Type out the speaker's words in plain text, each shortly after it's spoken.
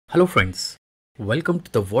Hello friends, welcome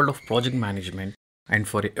to the world of project management and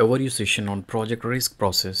for a overview session on project risk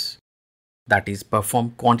process, that is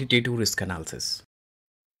perform quantitative risk analysis.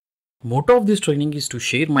 Motto of this training is to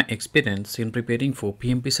share my experience in preparing for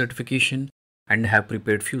PMP certification and have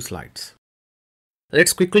prepared few slides.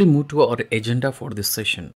 Let's quickly move to our agenda for this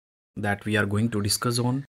session that we are going to discuss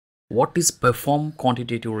on what is perform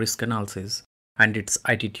quantitative risk analysis and its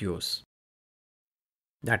ITTOs.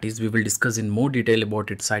 That is, we will discuss in more detail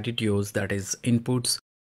about its ITTOs, that is inputs,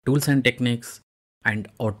 tools and techniques, and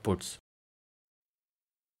outputs.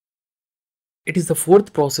 It is the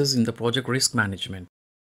fourth process in the project risk management,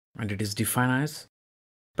 and it is defined as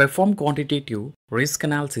perform quantitative risk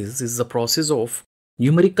analysis is the process of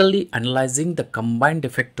numerically analyzing the combined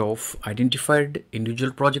effect of identified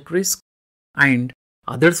individual project risk and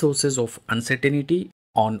other sources of uncertainty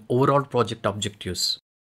on overall project objectives.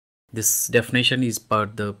 This definition is per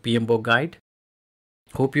the PMBO guide.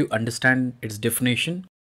 Hope you understand its definition.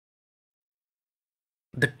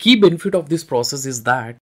 The key benefit of this process is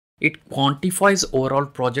that it quantifies overall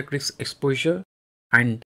project risk exposure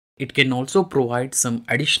and it can also provide some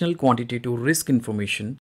additional quantitative risk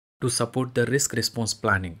information to support the risk response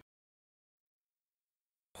planning.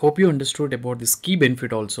 Hope you understood about this key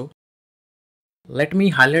benefit also. Let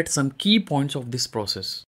me highlight some key points of this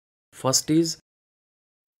process. First is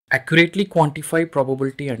accurately quantify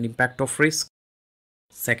probability and impact of risk.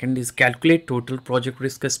 Second is calculate total project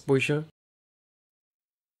risk exposure.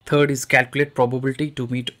 Third is calculate probability to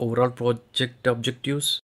meet overall project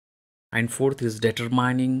objectives. And fourth is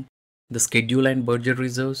determining the schedule and budget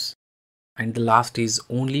reserves. And the last is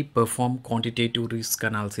only perform quantitative risk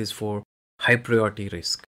analysis for high priority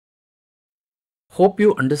risk. Hope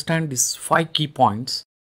you understand these 5 key points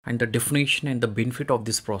and the definition and the benefit of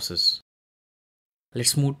this process.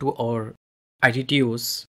 Let's move to our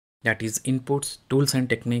ITTOs, that is inputs, tools and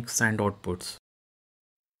techniques, and outputs.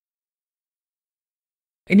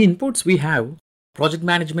 In inputs, we have project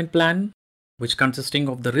management plan, which consisting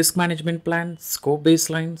of the risk management plan, scope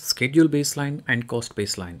baseline, schedule baseline, and cost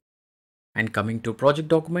baseline. And coming to project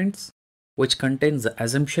documents, which contains the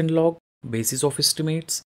assumption log, basis of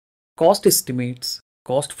estimates,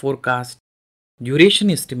 cost forecast, duration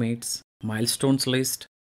estimates, milestones list,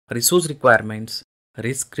 resource requirements,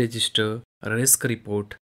 risk register, risk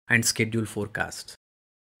report, and schedule forecast.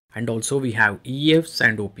 And also we have EFs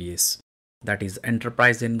and OPS, that is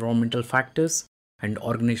enterprise environmental factors and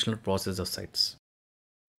organizational process assets.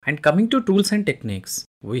 And coming to tools and techniques,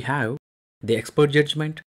 we have the expert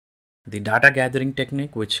judgment, the data gathering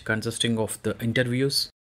technique, which consisting of the interviews,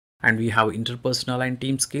 and we have interpersonal and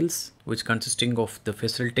team skills, which consisting of the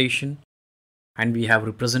facilitation, and we have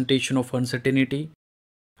representation of uncertainty,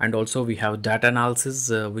 and also we have data analysis,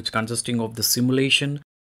 which consisting of the simulation,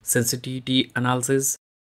 sensitivity analysis,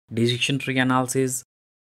 decision tree analysis,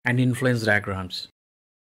 and influence diagrams.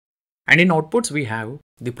 And in outputs, we have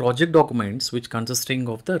the project documents, which consisting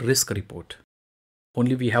of the risk report.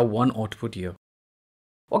 Only we have one output here.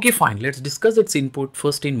 Okay, fine. Let's discuss its input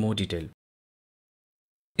first in more detail.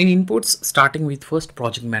 In inputs, starting with first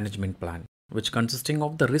project management plan, which consisting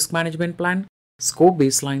of the risk management plan, scope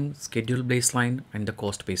baseline, schedule baseline, and the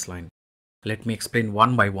cost baseline. Let me explain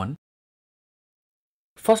one by one.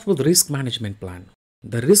 First with risk management plan.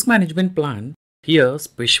 The risk management plan here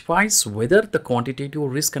specifies whether the quantitative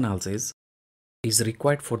risk analysis is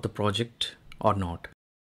required for the project or not.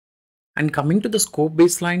 And coming to the scope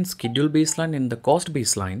baseline, schedule baseline, and the cost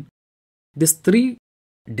baseline, these three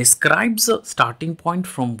describes a starting point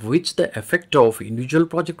from which the effect of individual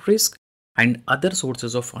project risk and other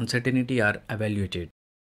sources of uncertainty are evaluated.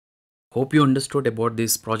 Hope you understood about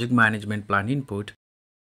this project management plan input.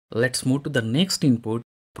 Let's move to the next input,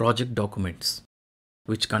 project documents,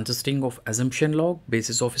 which consisting of assumption log,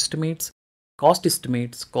 basis of estimates,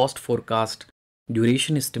 cost forecast,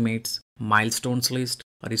 duration estimates, milestones list,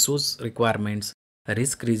 resource requirements,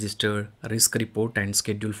 risk register, risk report, and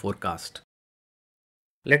schedule forecast.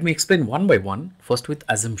 Let me explain one by one, first with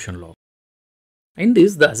assumption log. In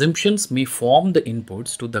this, the assumptions may form the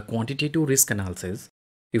inputs to the quantitative risk analysis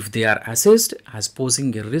if they are assessed as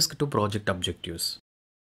posing a risk to project objectives.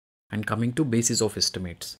 And coming to basis of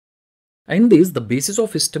estimates. In this, the basis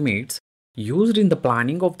of estimates used in the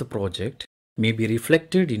planning of the project may be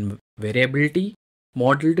reflected in variability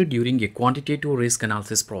modeled during a quantitative risk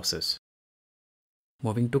analysis process.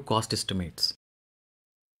 Moving to cost estimates.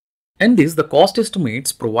 In this, the cost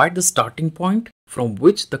estimates provide the starting point from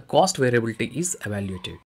which the cost variability is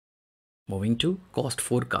evaluated. Moving to cost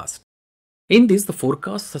forecast. In this, the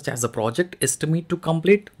forecast such as the project estimate to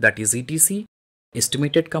complete, that is ETC,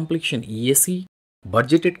 estimated completion EAC,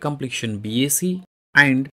 budgeted completion BAC,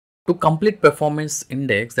 and To complete performance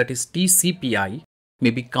index, that is TCPI, may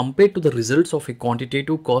be compared to the results of a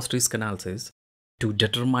quantitative cost risk analysis to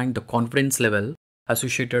determine the confidence level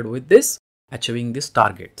associated with this achieving these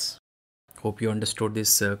targets. Hope you understood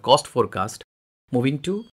this cost forecast. Moving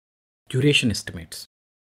to duration estimates.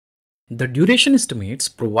 The duration estimates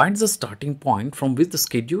provides a starting point from which the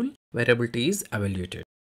schedule variability is evaluated.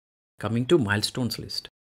 Coming to milestones list.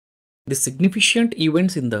 The significant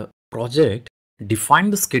events in the project define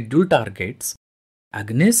the schedule targets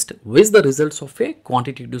against which the results of a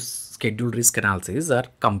quantitative schedule risk analysis are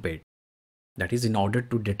compared. That is in order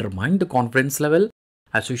to determine the confidence level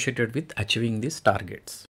associated with achieving these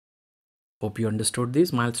targets. Hope you understood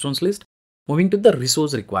this milestones list. Moving to the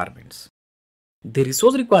resource requirements. The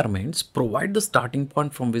resource requirements provide the starting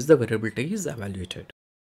point from which the variability is evaluated.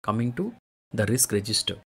 Coming to the risk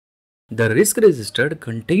register. The risk register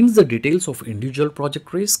contains the details of individual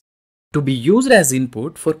project risk to be used as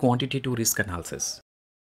input for quantitative risk analysis.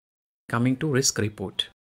 Coming to risk report.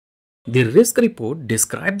 The risk report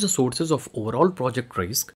describes the sources of overall project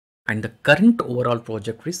risk and the current overall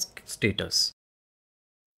project risk status.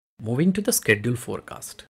 Moving to the schedule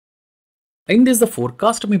forecast. In this, the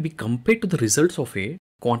forecast may be compared to the results of a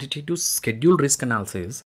quantitative schedule risk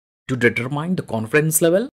analysis to determine the confidence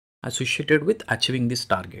level associated with achieving these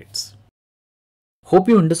targets. Hope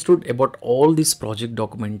you understood about all these project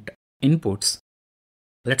document inputs.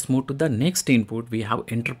 Let's move to the next input. We have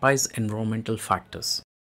enterprise environmental factors.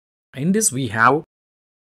 In this, we have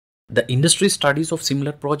the industry studies of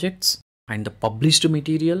similar projects and the published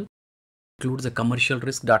material includes the commercial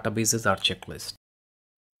risk databases or checklist.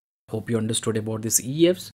 Hope you understood about this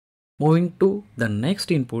EFs. Moving to the next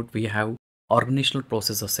input, we have organizational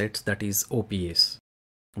process assets, that is OPS,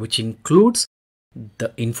 which includes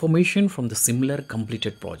the information from the similar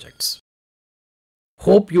completed projects.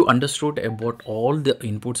 Hope you understood about all the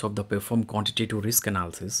inputs of the perform quantitative risk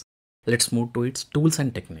analysis. Let's move to its tools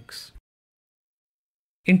and techniques.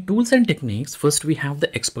 In tools and techniques, first we have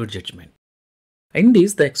the expert judgment. In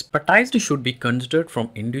this, the expertise should be considered from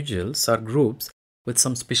individuals or groups with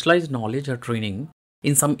some specialized knowledge or training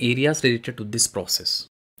in some areas related to this process.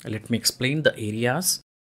 Let me explain the areas.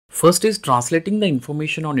 First is translating the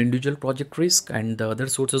information on individual project risk and the other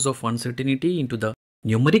sources of uncertainty into the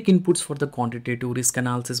numeric inputs for the quantitative risk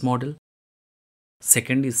analysis model.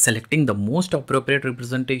 Second is selecting the most appropriate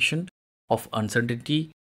representation of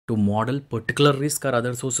uncertainty to model particular risk or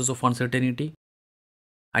other sources of uncertainty.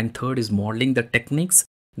 And third is modeling the techniques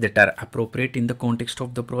that are appropriate in the context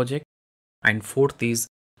of the project. And fourth is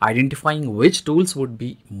identifying which tools would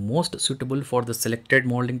be most suitable for the selected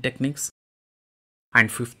modeling techniques.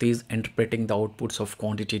 And fifth is interpreting the outputs of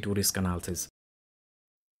quantitative risk analysis.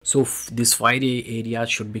 So these 5 areas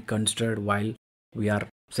should be considered while we are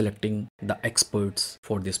selecting the experts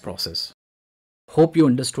for this process. Hope you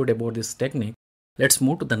understood about this technique. Let's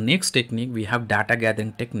move to the next technique. We have data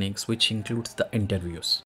gathering techniques, which includes the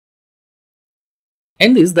interviews.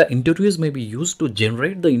 In this, the interviews may be used to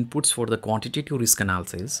generate the inputs for the quantitative risk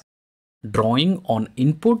analysis, drawing on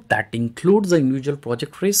input that includes the individual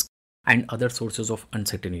project risk and other sources of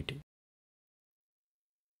uncertainty.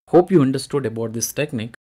 Hope you understood about this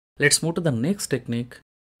technique. Let's move to the next technique,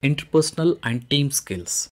 interpersonal and team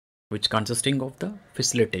skills, which consisting of the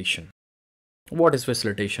facilitation. What is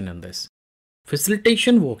facilitation in this?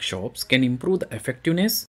 Facilitation workshops can improve the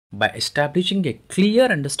effectiveness by establishing a clear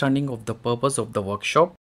understanding of the purpose of the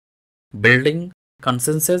workshop, building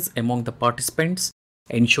consensus among the participants,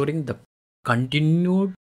 ensuring the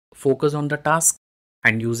continued focus on the task,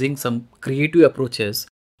 and using some creative approaches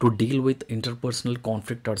to deal with interpersonal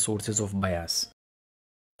conflict or sources of bias.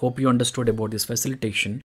 Hope you understood about this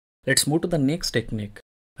facilitation. Let's move to the next technique,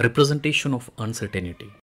 representation of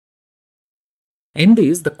uncertainty. In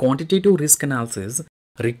this, the quantitative risk analysis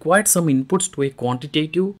required some inputs to a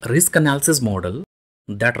quantitative risk analysis model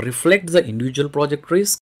that reflects the individual project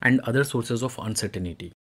risk and other sources of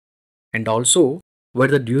uncertainty. And also, where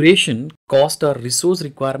the duration, cost or resource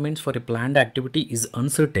requirements for a planned activity is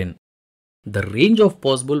uncertain, the range of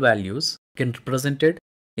possible values can be represented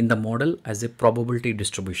in the model as a probability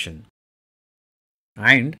distribution.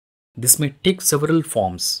 And this may take several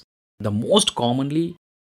forms. The most commonly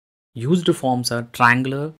used forms are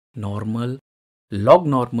triangular, normal, log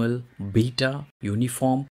normal, beta,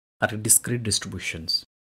 uniform, or discrete distributions.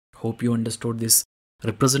 Hope you understood this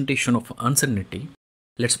representation of uncertainty.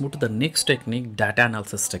 Let's move to the next technique, data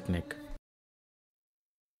analysis technique.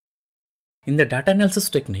 In the data analysis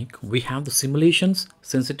technique, we have the simulations,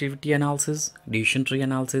 sensitivity analysis, decision tree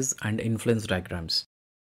analysis, and influence diagrams.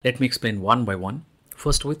 Let me explain one by one.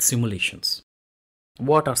 First with simulations.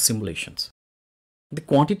 What are simulations? The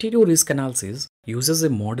quantitative risk analysis uses a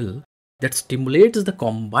model that stimulates the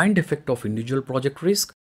combined effect of individual project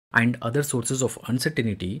risk and other sources of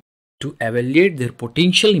uncertainty to evaluate their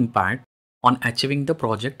potential impact on achieving the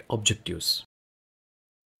project objectives.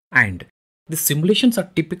 And the simulations are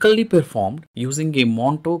typically performed using a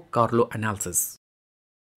Monte Carlo analysis.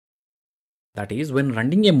 That is, when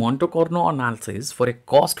running a Monte Carlo analysis for a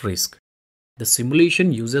cost risk, the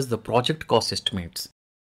simulation uses the project cost estimates.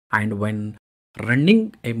 And when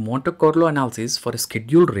running a Monte Carlo analysis for a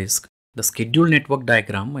schedule risk, the schedule network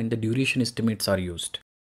diagram and the duration estimates are used.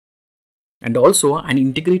 And also an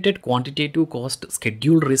integrated quantitative cost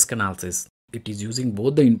schedule risk analysis. It is using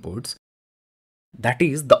both the inputs. That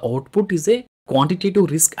is, the output is a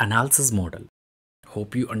quantitative risk analysis model.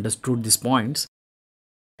 Hope you understood these points.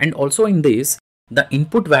 And also in this, the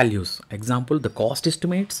input values, example, the cost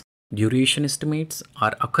estimates, duration estimates,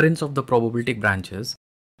 or occurrence of the probabilistic branches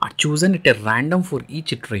are chosen at a random for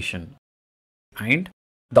each iteration. And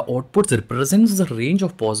the outputs represents the range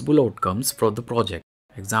of possible outcomes for the project.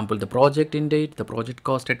 Example, the project end date, the project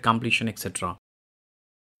cost at completion, etc.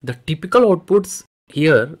 The typical outputs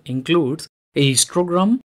here includes a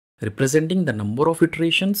histogram representing the number of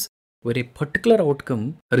iterations where a particular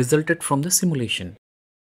outcome resulted from the simulation,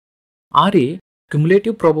 or a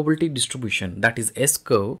cumulative probability distribution, that is S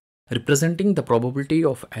curve, representing the probability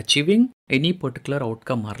of achieving any particular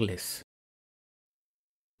outcome or less.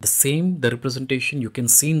 The representation you can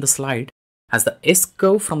see in the slide as the S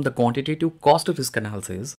curve from the quantitative cost risk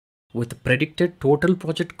analysis with predicted total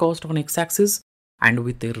project cost on x-axis and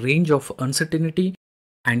with a range of uncertainty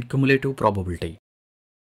and cumulative probability.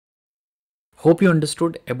 Hope you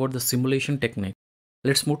understood about the simulation technique.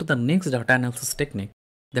 Let's move to the next data analysis technique,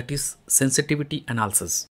 that is sensitivity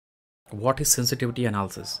analysis. What is sensitivity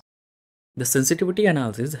analysis? The sensitivity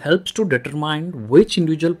analysis helps to determine which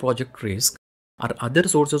individual project risk or other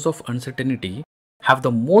sources of uncertainty have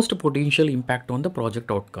the most potential impact on the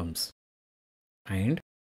project outcomes. And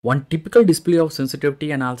one typical display of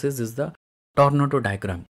sensitivity analysis is the tornado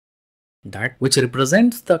diagram, that which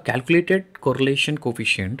represents the calculated correlation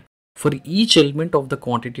coefficient for each element of the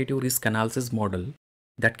quantitative risk analysis model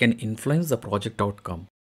that can influence the project outcome.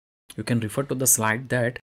 You can refer to the slide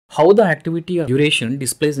that how the activity or duration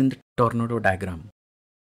displays in the tornado diagram.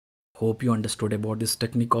 Hope you understood about this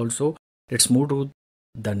technique also. Let's move to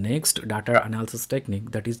the next data analysis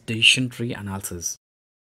technique, that is decision tree analysis.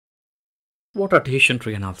 What are decision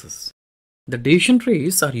tree analysis? The decision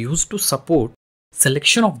trees are used to support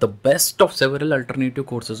selection of the best of several alternative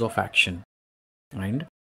courses of action. And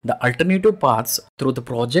the alternative paths through the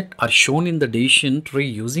project are shown in the decision tree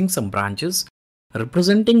using some branches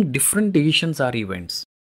representing different decisions or events,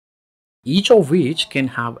 each of which can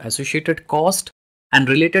have associated cost and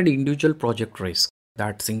related individual project risk.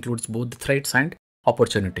 That includes both threats and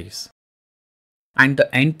opportunities. And the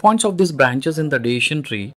endpoints of these branches in the decision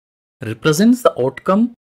tree represents the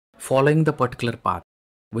outcome following the particular path,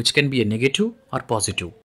 which can be a negative or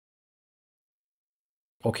positive.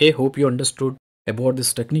 Okay, hope you understood about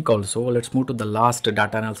this technique also. Let's move to the last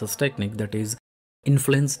data analysis technique, that is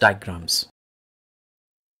influence diagrams.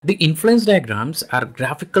 The influence diagrams are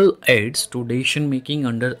graphical aids to decision making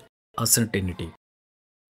under uncertainty.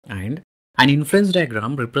 And an influence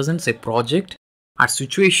diagram represents a project or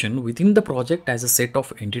situation within the project as a set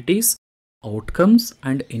of entities, outcomes,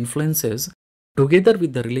 and influences together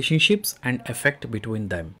with the relationships and effect between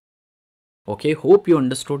them. Okay, hope you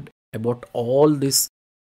understood about all these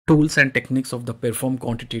tools and techniques of the perform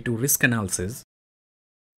quantitative risk analysis.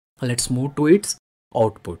 Let's move to its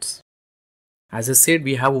outputs. As I said,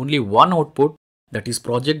 we have only one output, that is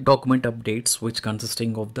project document updates, which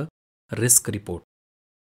consisting of the risk report.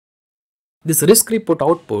 This risk report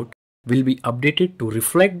output will be updated to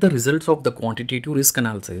reflect the results of the quantitative risk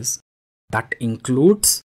analysis that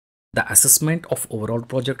includes the assessment of overall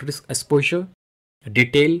project risk exposure,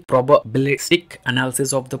 detailed probabilistic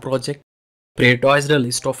analysis of the project, prioritized a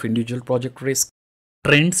list of individual project risk,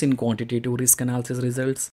 trends in quantitative risk analysis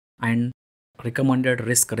results, and recommended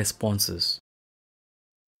risk responses.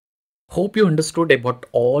 Hope you understood about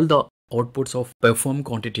all the outputs of perform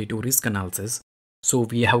quantitative risk analysis. So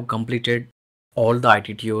we have completed all the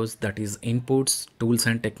ITTOs, that is inputs, tools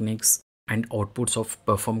and techniques, and outputs of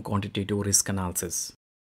perform quantitative risk analysis.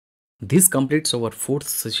 This completes our fourth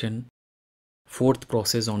session, fourth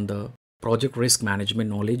process on the project risk management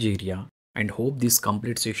knowledge area, and hope this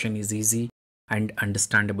complete session is easy and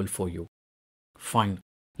understandable for you. Fine.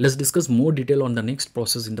 Let's discuss more detail on the next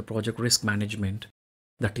process in the project risk management,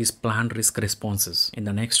 that is planned risk responses, in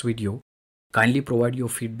the next video. Kindly provide your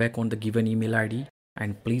feedback on the given email ID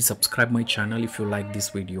and please subscribe my channel if you like this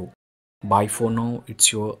video. Bye for now.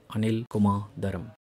 It's your Anil Kumar Dharam.